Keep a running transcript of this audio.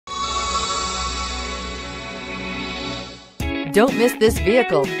Don't miss this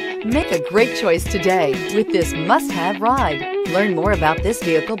vehicle. Make a great choice today with this must-have ride. Learn more about this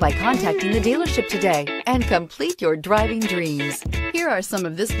vehicle by contacting the dealership today and complete your driving dreams. Here are some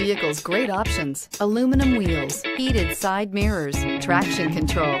of this vehicle's great options: aluminum wheels, heated side mirrors, traction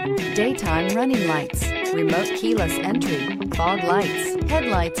control, daytime running lights, remote keyless entry, fog lights,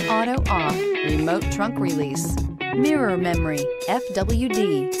 headlights auto off, remote trunk release, mirror memory,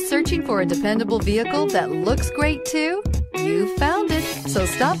 FWD. Searching for a dependable vehicle that looks great too? You found it, so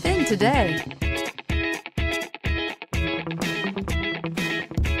stop in today.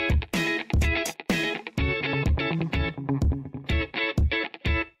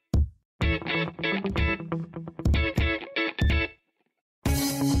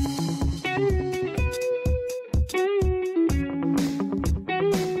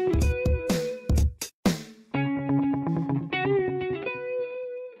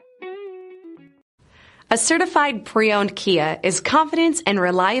 A certified pre-owned Kia is confidence and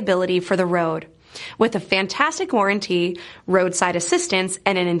reliability for the road. With a fantastic warranty, roadside assistance,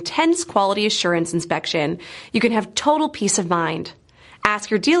 and an intense quality assurance inspection, you can have total peace of mind. Ask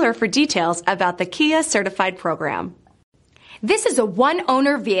your dealer for details about the Kia Certified program. This is a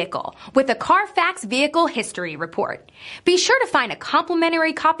one-owner vehicle with a CARFAX Vehicle History Report. Be sure to find a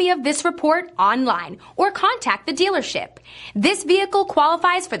complimentary copy of this report online or contact the dealership. This vehicle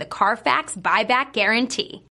qualifies for the CARFAX Buyback Guarantee.